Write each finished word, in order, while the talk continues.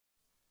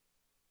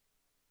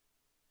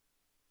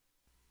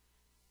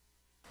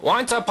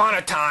Once upon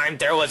a time,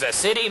 there was a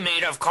city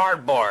made of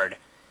cardboard.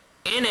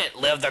 In it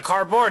lived the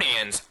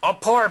Cardboardians, a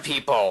poor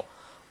people,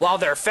 while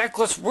their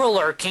feckless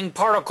ruler, King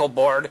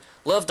Particleboard,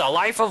 lived a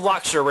life of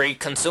luxury,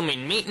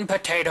 consuming meat and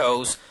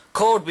potatoes,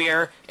 cold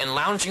beer, and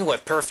lounging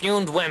with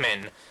perfumed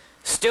women.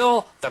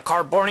 Still, the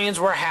Cardboardians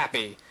were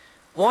happy.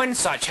 One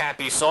such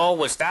happy soul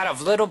was that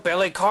of little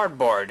Billy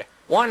Cardboard.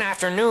 One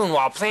afternoon,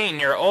 while playing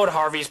near old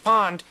Harvey's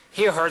pond,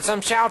 he heard some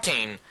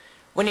shouting.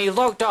 When he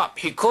looked up,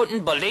 he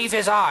couldn't believe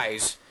his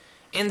eyes.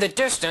 In the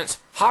distance,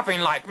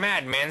 hopping like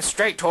madmen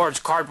straight towards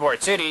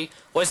Cardboard City,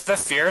 was the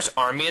fierce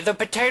army of the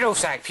potato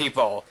sack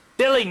people.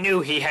 Billy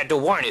knew he had to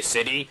warn his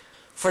city,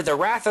 for the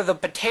wrath of the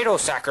potato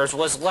sackers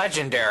was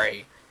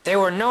legendary. They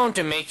were known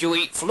to make you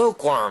eat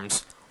fluke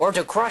worms, or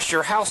to crush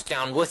your house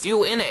down with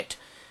you in it,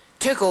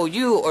 tickle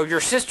you or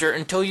your sister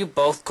until you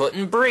both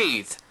couldn't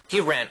breathe. He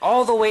ran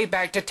all the way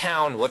back to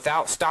town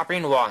without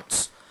stopping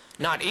once,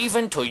 not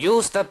even to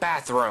use the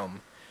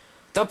bathroom.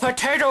 "The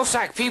potato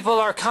sack people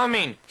are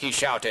coming," he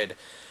shouted.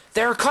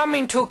 "They're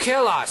coming to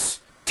kill us."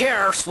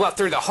 Terror swept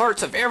through the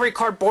hearts of every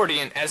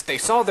Cardboardian as they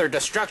saw their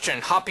destruction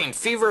hopping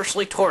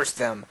feverishly towards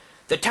them.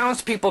 The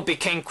townspeople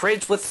became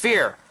crazed with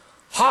fear.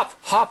 Hop,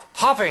 hop,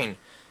 hopping.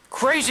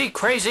 Crazy,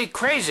 crazy,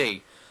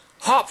 crazy.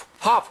 Hop,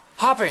 hop,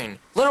 hopping.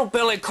 Little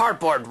Billy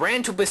Cardboard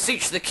ran to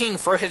beseech the king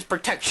for his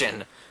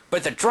protection,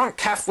 but the drunk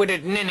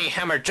half-witted ninny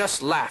Hammer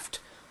just laughed.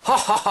 Ha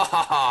ha ha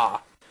ha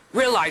ha!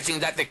 Realizing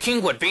that the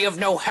king would be of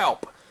no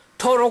help,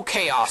 total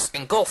chaos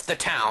engulfed the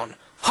town.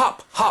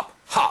 Hop, hop,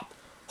 hop.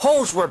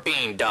 Holes were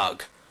being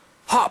dug.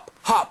 Hop,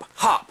 hop,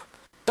 hop.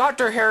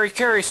 Dr. Harry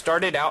Carey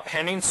started out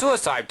handing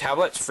suicide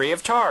tablets free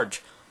of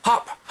charge.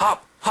 Hop,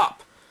 hop,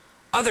 hop.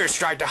 Others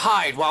tried to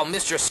hide while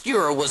Mr.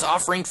 Skewer was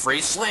offering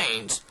free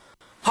slayings.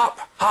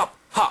 Hop, hop,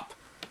 hop.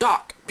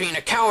 Doc, being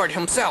a coward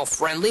himself,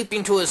 ran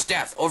leaping to his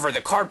death over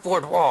the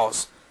cardboard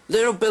walls.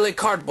 Little Billy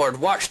Cardboard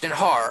watched in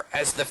horror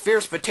as the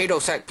fierce potato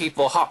sack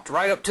people hopped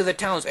right up to the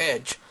town's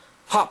edge.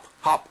 Hop,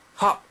 hop,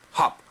 hop,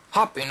 hop,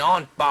 hopping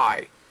on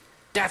by.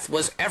 Death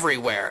was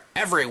everywhere,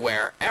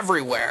 everywhere,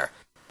 everywhere,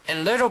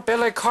 and little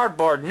Billy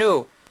Cardboard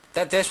knew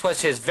that this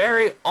was his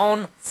very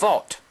own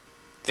fault.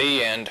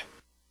 The end.